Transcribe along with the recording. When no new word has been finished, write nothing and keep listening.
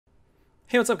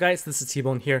Hey, what's up guys? This is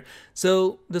T-Bone here.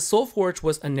 So the SoulForge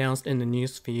was announced in the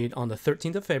news feed on the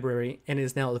 13th of February and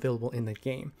is now available in the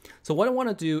game. So what I want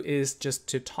to do is just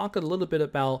to talk a little bit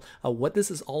about what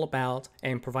this is all about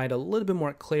and provide a little bit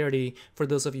more clarity for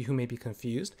those of you who may be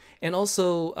confused. And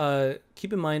also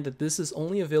keep in mind that this is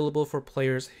only available for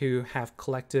players who have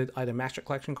collected either Master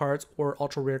Collection cards or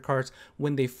Ultra Rare cards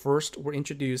when they first were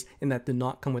introduced and that did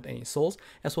not come with any souls,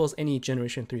 as well as any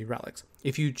Generation 3 relics.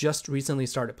 If you just recently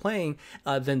started playing,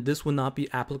 then this will not be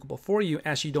applicable for you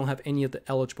as you don't have any of the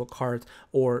eligible cards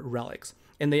or relics.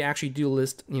 And they actually do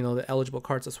list, the eligible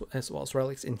cards as well as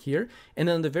relics in here. And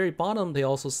then at the very bottom, they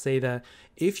also say that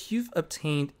if you've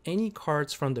obtained any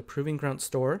cards from the Proving Ground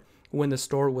store when the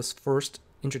store was first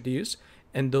introduced,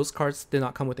 and those cards did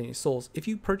not come with any souls, if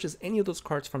you purchase any of those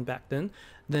cards from back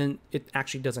then it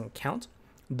actually doesn't count.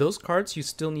 Those cards, you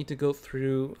still need to go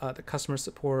through the customer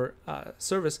support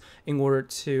service in order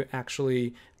to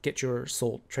actually get your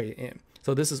soul traded in.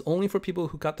 So this is only for people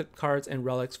who got the cards and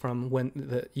relics from when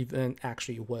the event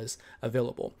actually was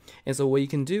available. And so what you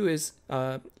can do is,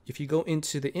 if you go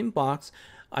into the inbox,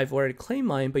 I've already claimed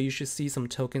mine, but you should see some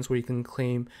tokens where you can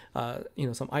claim,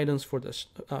 some items for the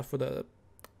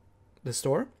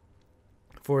store,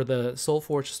 for the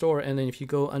SoulForge store. And then if you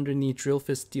go underneath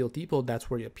Drillfist Deal Depot,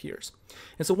 that's where it appears.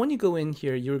 And so when you go in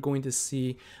here, you're going to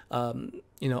see,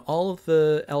 all of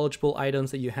the eligible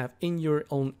items that you have in your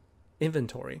own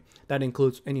inventory. That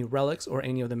includes any relics or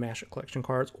any of the Master Collection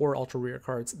cards or Ultra Rare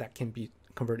cards that can be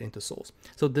converted into souls.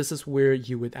 So this is where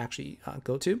you would actually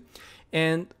go to.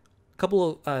 And a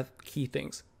couple of key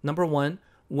things. Number one,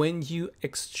 when you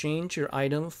exchange your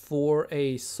item for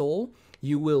a soul,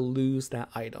 you will lose that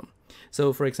item.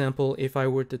 So for example, if I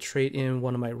were to trade in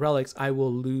one of my relics, I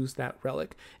will lose that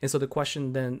relic. And so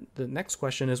the next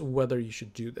question is whether you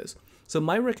should do this. So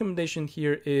my recommendation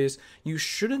here is you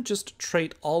shouldn't just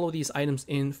trade all of these items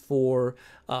in for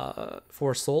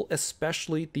soul,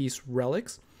 especially these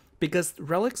relics, because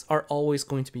relics are always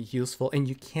going to be useful and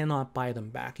you cannot buy them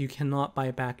back. You cannot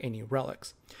buy back any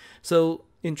relics. So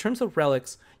in terms of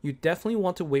relics, you definitely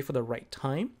want to wait for the right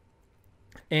time.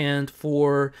 And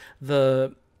for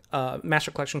the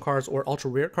Master Collection cards or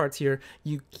Ultra Rare cards here,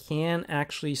 you can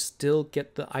actually still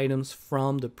get the items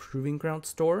from the Proving Ground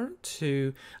store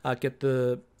to get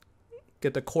the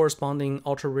corresponding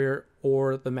Ultra Rare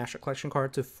or the Master Collection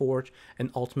card to forge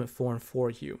an ultimate form for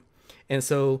you. And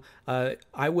so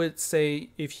I would say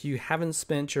if you haven't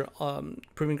spent your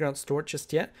Proving Ground store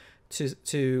just yet,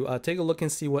 to take a look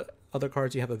and see what other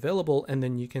cards you have available, and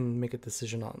then you can make a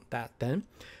decision on that then.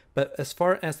 But as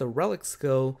far as the relics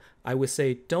go, I would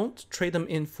say don't trade them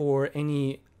in for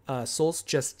any souls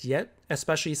just yet,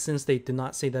 especially since they did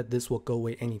not say that this will go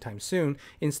away anytime soon.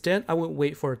 Instead, I would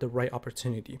wait for the right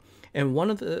opportunity. And one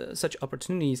of the such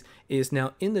opportunities is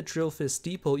now in the Drillfist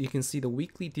Depot. You can see the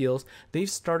weekly deals. They've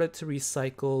started to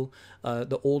recycle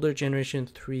the older Generation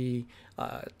 3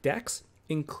 decks,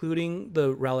 including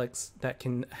the relics that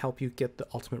can help you get the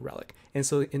ultimate relic. And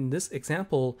so in this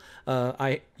example,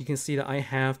 you can see that I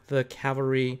have the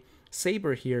Cavalry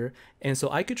Saber here, and so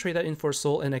I could trade that in for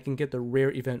soul, and I can get the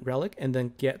rare event relic, and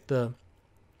then get the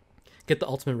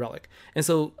ultimate relic. And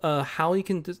so how you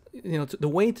can, the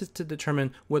way to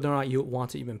determine whether or not you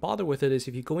want to even bother with it is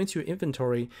if you go into your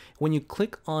inventory, when you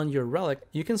click on your relic,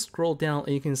 you can scroll down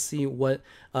and you can see what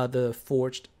the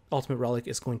forged ultimate relic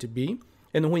is going to be.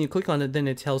 And then when you click on it, then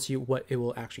it tells you what it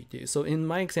will actually do. So in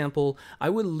my example, I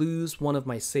would lose one of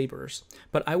my sabers,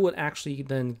 but I would actually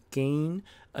then gain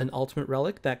an ultimate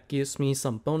relic that gives me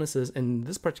some bonuses. In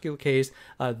this particular case,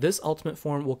 this ultimate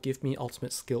form will give me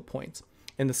ultimate skill points.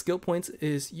 And the skill points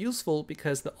is useful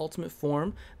because the ultimate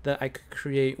form that I could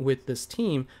create with this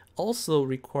team also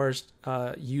requires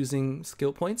using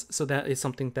skill points. So that is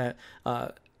something that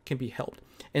can be helped.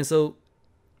 And so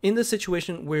in the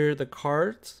situation where the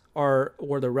cards or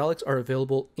the relics are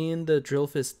available in the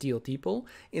Drillfist Deal Depot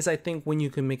is, I think, when you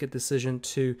can make a decision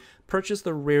to purchase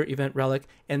the rare event relic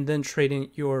and then trade in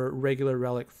your regular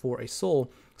relic for a soul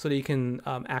so that you can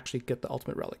actually get the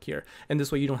ultimate relic here. And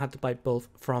this way you don't have to buy both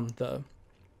from the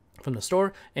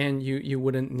store, and you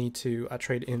wouldn't need to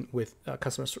trade in with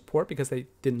customer support because they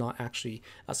did not actually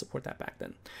support that back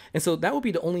then. And so that would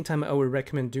be the only time I would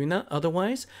recommend doing that.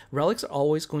 Otherwise, relics are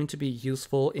always going to be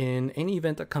useful in any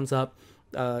event that comes up.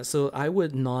 So I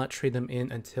would not trade them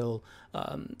in until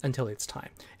it's time.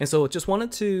 And so just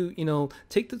wanted to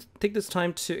take this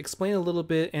time to explain a little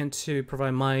bit and to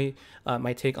provide my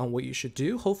take on what you should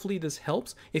do. Hopefully this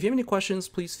helps. If you have any questions,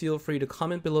 please feel free to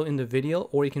comment below in the video,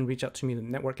 or you can reach out to me in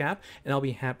the network app, and I'll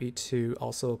be happy to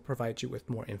also provide you with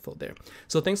more info there.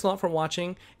 So thanks a lot for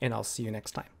watching, and I'll see you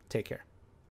next time. Take care.